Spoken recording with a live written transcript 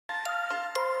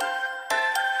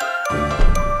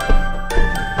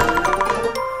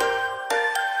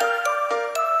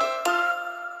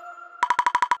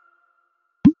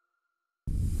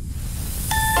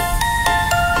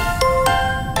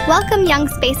Welcome, young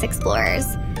space explorers,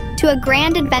 to a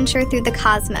grand adventure through the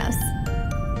cosmos.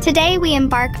 Today we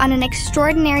embark on an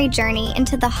extraordinary journey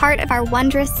into the heart of our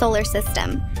wondrous solar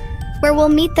system, where we'll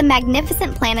meet the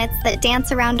magnificent planets that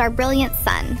dance around our brilliant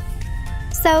sun.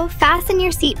 So fasten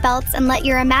your seatbelts and let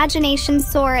your imagination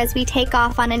soar as we take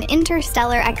off on an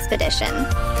interstellar expedition.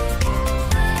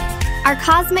 Our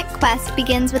cosmic quest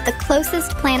begins with the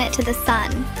closest planet to the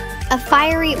sun, a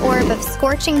fiery orb of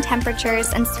scorching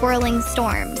temperatures and swirling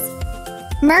storms.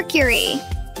 Mercury.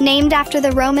 Named after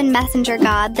the Roman messenger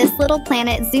god, this little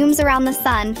planet zooms around the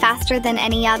sun faster than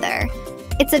any other.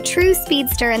 It's a true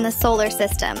speedster in the solar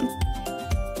system.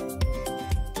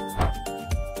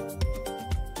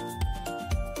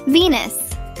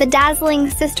 Venus, the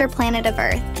dazzling sister planet of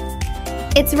Earth.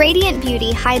 Its radiant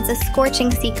beauty hides a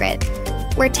scorching secret,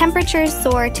 where temperatures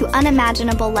soar to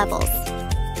unimaginable levels.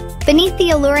 Beneath the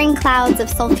alluring clouds of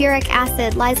sulfuric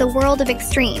acid lies a world of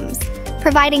extremes,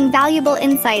 providing valuable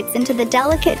insights into the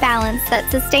delicate balance that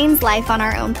sustains life on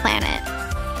our own planet.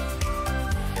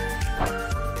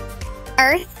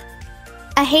 Earth.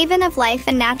 A haven of life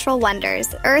and natural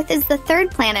wonders, Earth is the third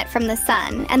planet from the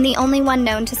Sun and the only one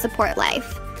known to support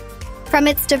life. From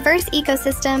its diverse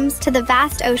ecosystems to the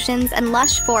vast oceans and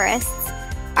lush forests,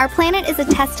 our planet is a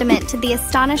testament to the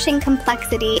astonishing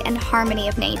complexity and harmony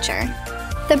of nature.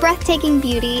 The breathtaking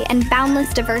beauty and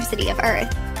boundless diversity of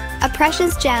Earth, a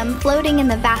precious gem floating in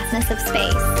the vastness of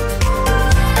space.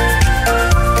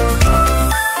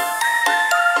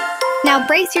 Now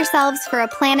brace yourselves for a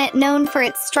planet known for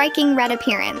its striking red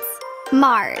appearance,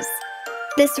 Mars.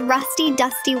 This rusty,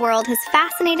 dusty world has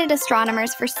fascinated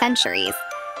astronomers for centuries,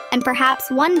 and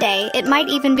perhaps one day it might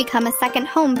even become a second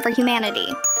home for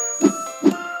humanity.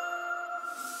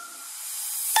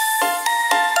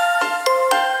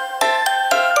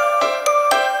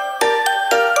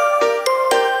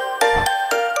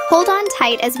 Hold on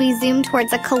tight as we zoom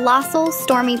towards a colossal,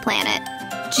 stormy planet,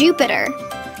 Jupiter.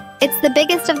 It's the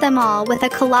biggest of them all, with a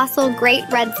colossal great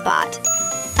red spot,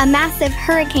 a massive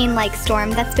hurricane-like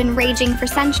storm that's been raging for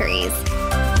centuries.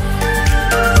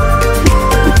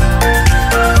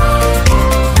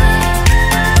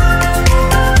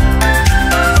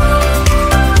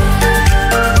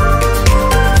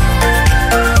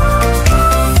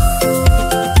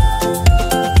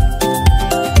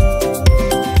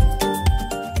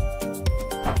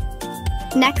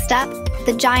 Next up,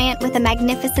 the giant with a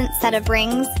magnificent set of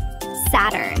rings,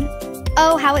 Saturn.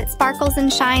 Oh, how it sparkles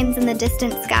and shines in the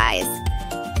distant skies.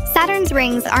 Saturn's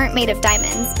rings aren't made of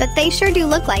diamonds, but they sure do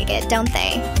look like it, don't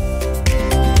they?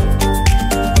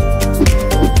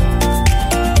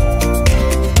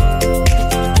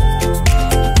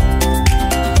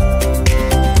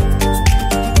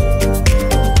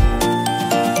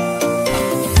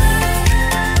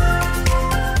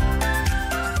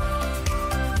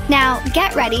 Now,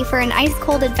 get ready for an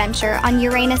ice-cold adventure on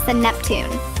Uranus and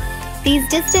Neptune. These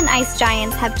distant ice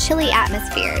giants have chilly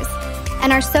atmospheres,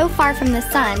 and are so far from the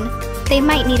sun, they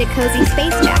might need a cozy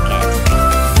space jacket.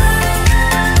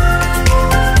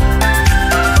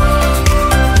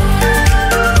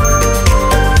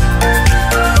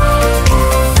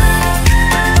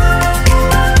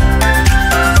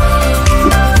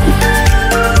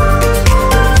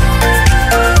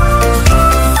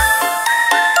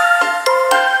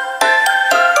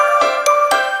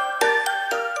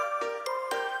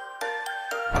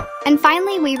 And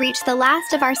finally, we reach the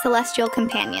last of our celestial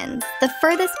companions, the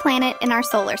furthest planet in our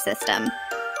solar system,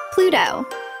 Pluto.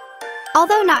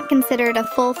 Although not considered a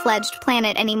full-fledged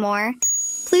planet anymore,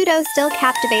 Pluto still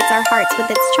captivates our hearts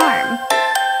with its charm.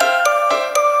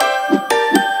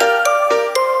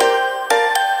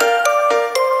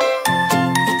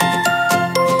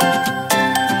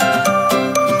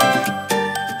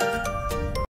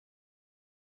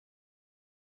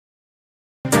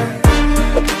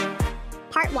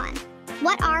 Part 1.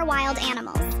 What are wild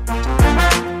animals?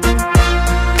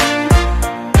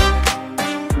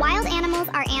 Wild animals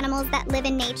are animals that live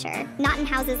in nature, not in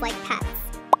houses like pets.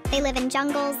 They live in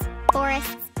jungles,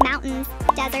 forests, mountains,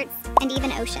 deserts, and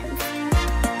even oceans.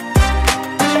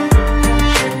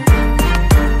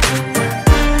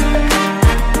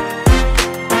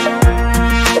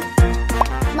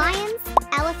 Lions,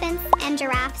 elephants, and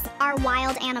giraffes are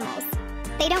wild animals.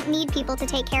 They don't need people to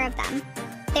take care of them.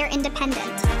 They're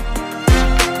independent.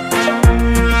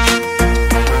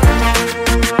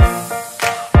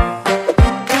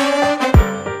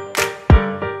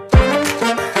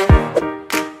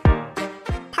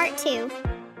 Part 2.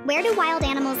 Where do wild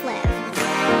animals live?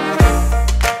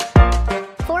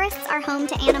 Forests are home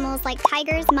to animals like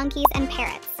tigers, monkeys, and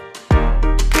parrots.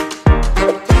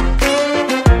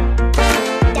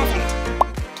 Desert.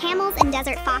 Camels and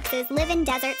desert foxes live in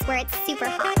deserts where it's super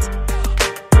hot.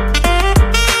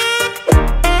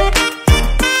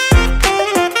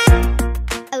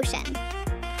 Ocean.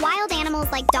 Wild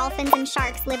animals like dolphins and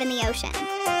sharks live in the ocean.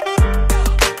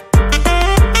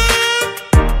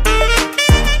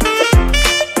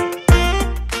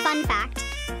 Fun fact,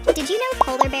 did you know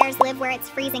polar bears live where it's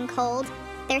freezing cold?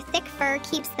 Their thick fur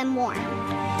keeps them warm.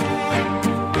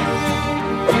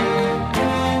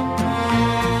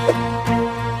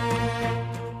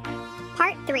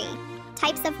 Part 3.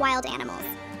 Types of wild animals.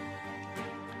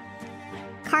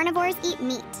 Carnivores eat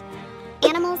meat.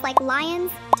 Animals like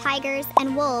lions, tigers,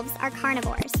 and wolves are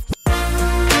carnivores.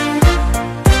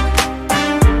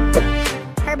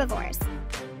 Herbivores.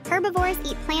 Herbivores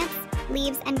eat plants,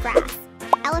 leaves, and grass.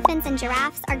 Elephants and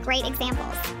giraffes are great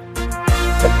examples.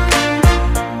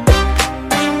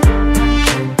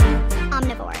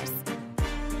 Omnivores.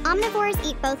 Omnivores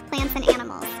eat both plants and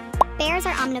animals. Bears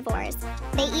are omnivores.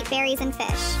 They eat berries and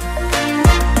fish.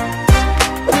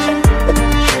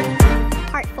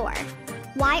 Part 4.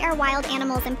 Why are wild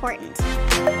animals important?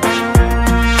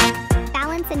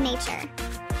 Balance in nature.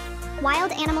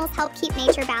 Wild animals help keep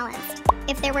nature balanced.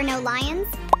 If there were no lions,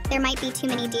 there might be too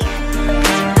many deer.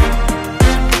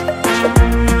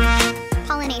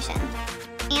 Pollination.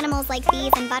 Animals like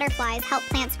bees and butterflies help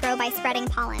plants grow by spreading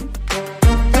pollen.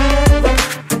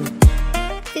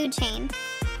 Food chain.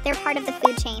 They're part of the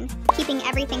food chain, keeping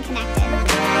everything connected.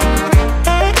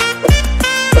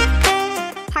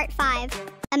 Part 5.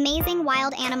 Amazing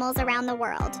wild animals around the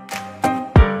world.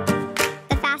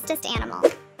 The fastest animal.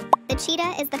 The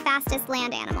cheetah is the fastest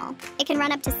land animal. It can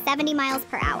run up to 70 miles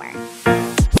per hour.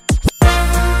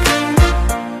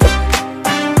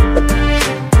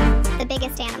 The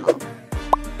biggest animal.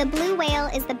 The blue whale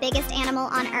is the biggest animal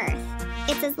on Earth.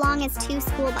 It's as long as 2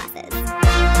 school buses.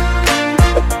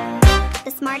 The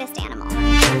smartest animal.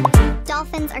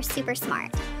 Dolphins are super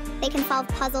smart. They can solve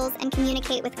puzzles and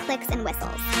communicate with clicks and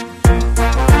whistles.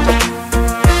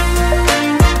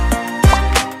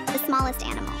 The smallest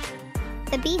animal.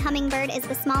 The bee hummingbird is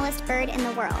the smallest bird in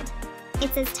the world.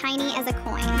 It's as tiny as a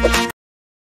coin.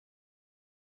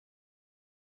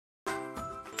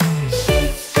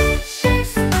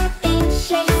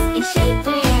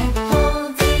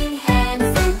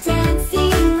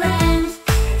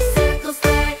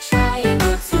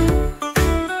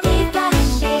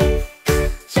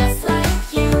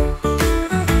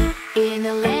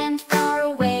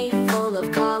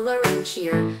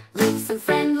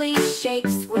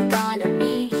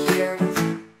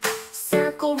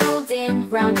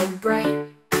 Round and bright,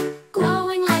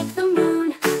 glowing like the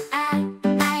moon at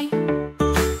night.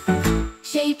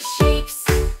 Shapes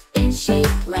in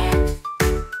shape land,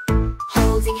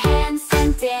 holding hands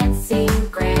and dancing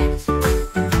grand.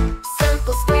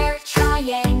 Circle, square,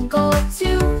 triangle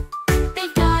too.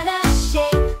 They've got a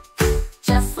shape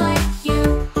just like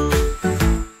you.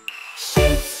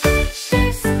 Shapes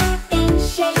in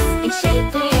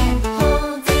shape land,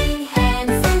 holding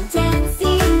hands and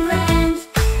dancing grand.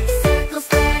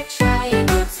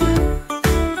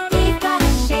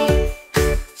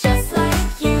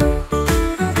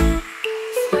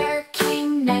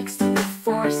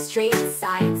 Straight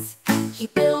sides. He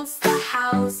builds the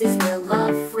houses where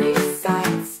love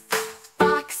resides.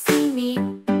 Foxy me,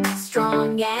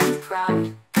 strong and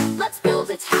proud. Let's build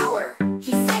a tower,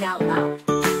 he said out loud.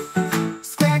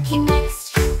 Square came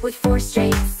next with 4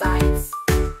 straight sides.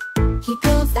 He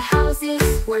builds the houses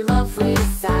where love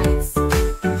resides.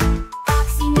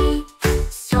 Foxy me,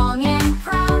 strong and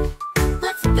proud.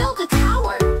 Let's build a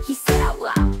tower, he said out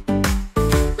loud.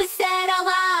 We said out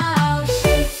loud.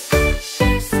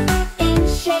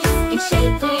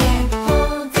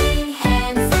 Holding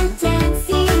hands and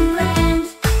dancing land.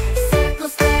 Circle,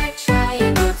 square,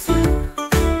 triangle too.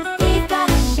 They've got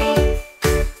a shape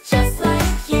just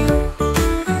like you.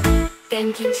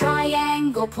 Then came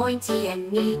triangle, pointy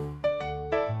and neat.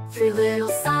 3 little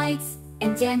sides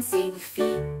and dancing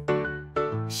feet.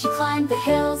 She climbed the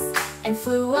hills and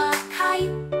flew a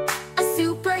kite. A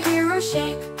superhero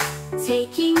shape,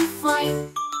 taking flight.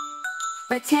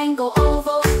 Rectangle,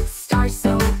 oval, star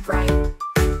so bright.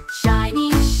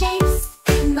 Shining shapes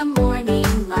in the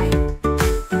morning light.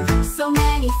 So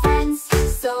many friends,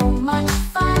 so much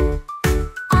fun.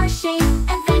 Our shape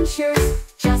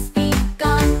adventures just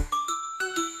begun.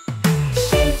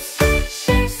 Shapes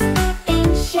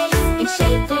in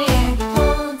shape land,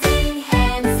 holding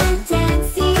hands and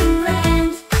dancing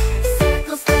land.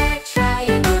 Circle, square,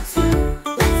 triangle too.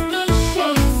 Let's be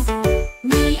shapes,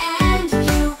 me and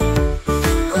you.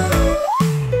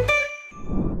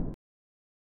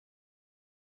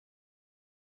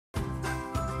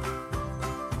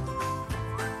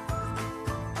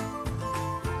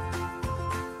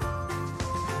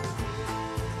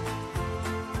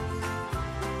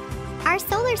 Our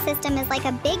solar system is like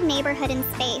a big neighborhood in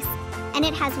space, and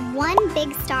it has one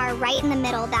big star right in the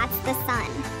middle. That's the sun.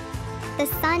 The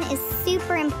sun is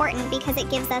super important because it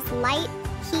gives us light,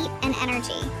 heat, and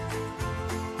energy.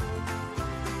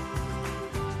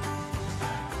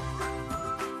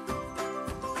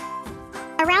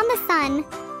 Around the sun,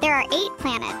 there are 8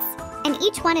 planets, and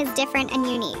each one is different and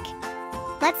unique.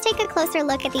 Let's take a closer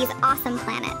look at these awesome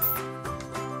planets.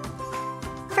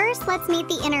 First, let's meet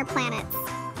the inner planets,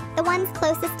 the ones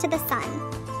closest to the sun.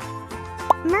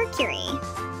 Mercury.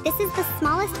 This is the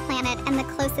smallest planet and the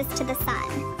closest to the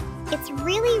sun. It's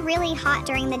really, really hot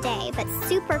during the day, but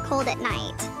super cold at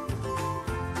night.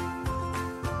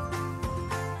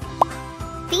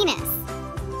 Venus.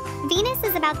 Venus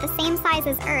is about the same size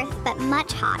as Earth, but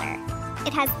much hotter.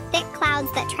 It has thick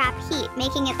clouds that trap heat,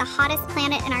 making it the hottest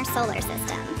planet in our solar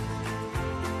system.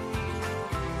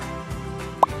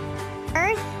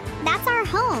 Earth, that's our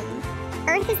home.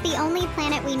 Earth is the only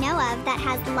planet we know of that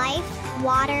has life,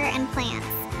 water, and plants.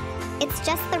 It's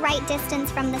just the right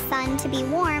distance from the sun to be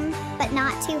warm, but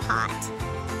not too hot.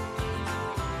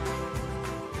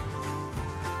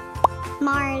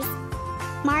 Mars.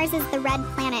 Mars is the red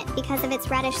planet because of its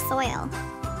reddish soil.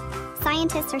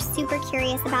 Scientists are super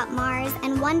curious about Mars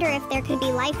and wonder if there could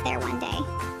be life there one day.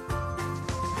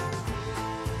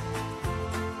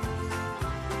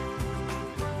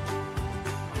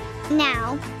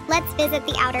 Now, let's visit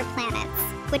the outer planets,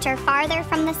 which are farther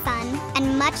from the sun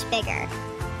and much bigger.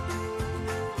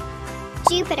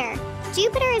 Jupiter.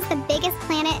 Jupiter is the biggest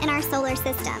planet in our solar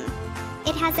system.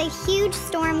 It has a huge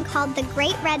storm called the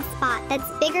Great Red Spot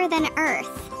that's bigger than Earth.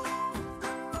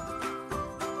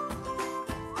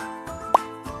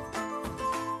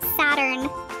 Saturn.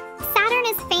 Saturn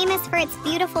is famous for its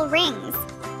beautiful rings.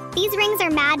 These rings are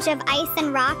made of ice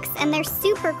and rocks, and they're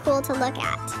super cool to look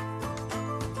at.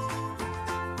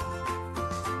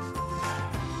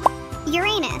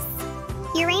 Uranus.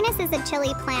 Uranus is a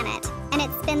chilly planet, and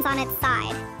it spins on its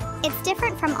side. It's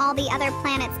different from all the other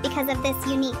planets because of this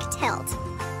unique tilt.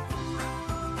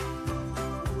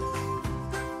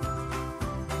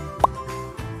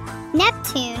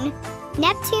 Neptune.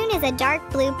 Neptune is a dark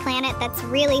blue planet that's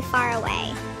really far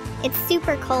away. It's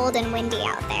super cold and windy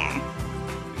out there.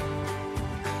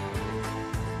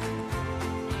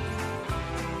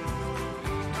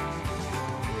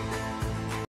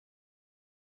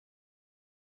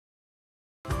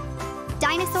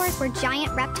 Dinosaurs were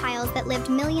giant reptiles that lived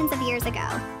millions of years ago,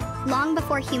 long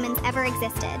before humans ever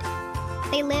existed.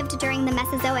 They lived during the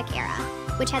Mesozoic era,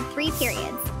 which had 3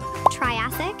 periods: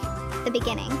 Triassic, the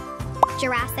beginning;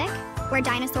 Jurassic, where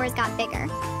dinosaurs got bigger;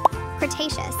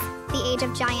 Cretaceous, the age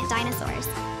of giant dinosaurs.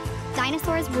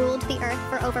 Dinosaurs ruled the Earth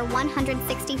for over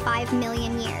 165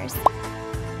 million years.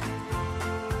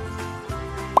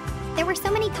 There were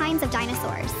so many kinds of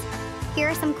dinosaurs. Here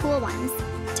are some cool ones: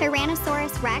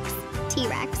 Tyrannosaurus rex,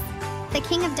 T-Rex, the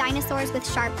king of dinosaurs with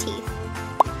sharp teeth;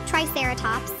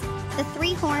 Triceratops, the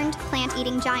 3-horned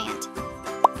plant-eating giant;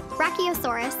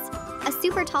 Brachiosaurus, a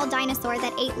super tall dinosaur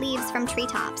that ate leaves from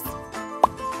treetops;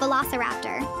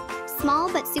 Velociraptor, small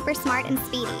but super smart and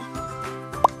speedy;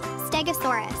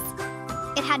 Stegosaurus,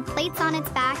 it had plates on its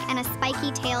back and a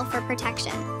spiky tail for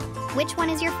protection. Which one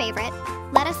is your favorite?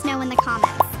 Let us know in the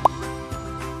comments.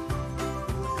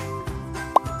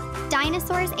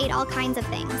 Dinosaurs ate all kinds of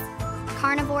things.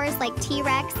 Carnivores like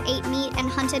T-Rex ate meat and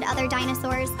hunted other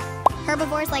dinosaurs.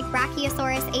 Herbivores like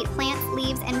Brachiosaurus ate plants,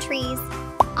 leaves, and trees.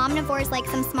 Omnivores like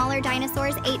some smaller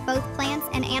dinosaurs ate both plants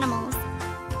and animals.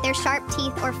 Their sharp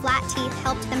teeth or flat teeth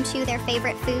helped them chew their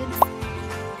favorite foods.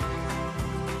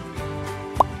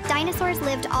 Dinosaurs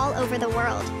lived all over the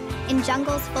world, in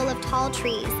jungles full of tall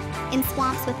trees, in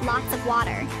swamps with lots of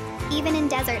water, even in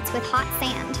deserts with hot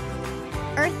sand.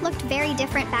 Earth looked very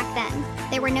different back then.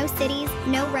 There were no cities,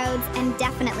 no roads, and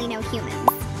definitely no humans.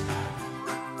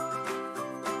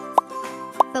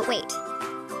 But wait.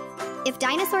 If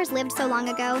dinosaurs lived so long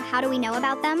ago, how do we know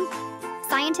about them?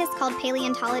 Scientists called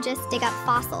paleontologists dig up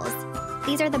fossils.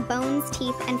 These are the bones,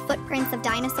 teeth, and footprints of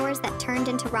dinosaurs that turned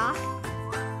into rock.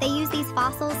 They use these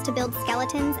fossils to build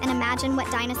skeletons and imagine what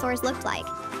dinosaurs looked like.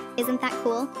 Isn't that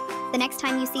cool? The next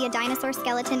time you see a dinosaur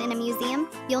skeleton in a museum,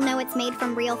 you'll know it's made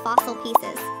from real fossil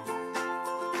pieces.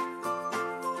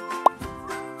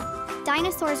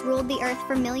 Dinosaurs ruled the Earth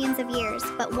for millions of years,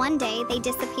 but one day they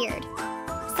disappeared.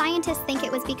 Scientists think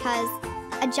it was because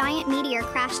a giant meteor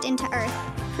crashed into Earth,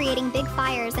 creating big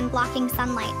fires and blocking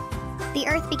sunlight. The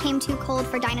Earth became too cold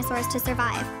for dinosaurs to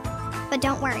survive. But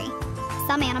don't worry,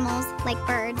 some animals, like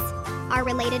birds, are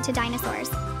related to dinosaurs.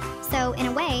 So, in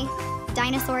a way,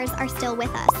 dinosaurs are still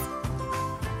with us.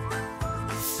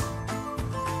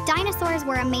 Dinosaurs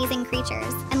were amazing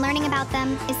creatures, and learning about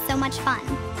them is so much fun.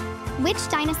 Which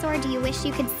dinosaur do you wish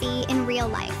you could see in real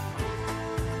life?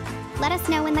 Let us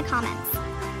know in the comments.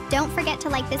 Don't forget to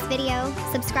like this video,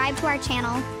 subscribe to our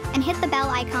channel, and hit the bell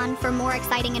icon for more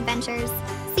exciting adventures.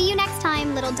 See you next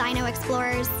time, little dino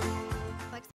explorers.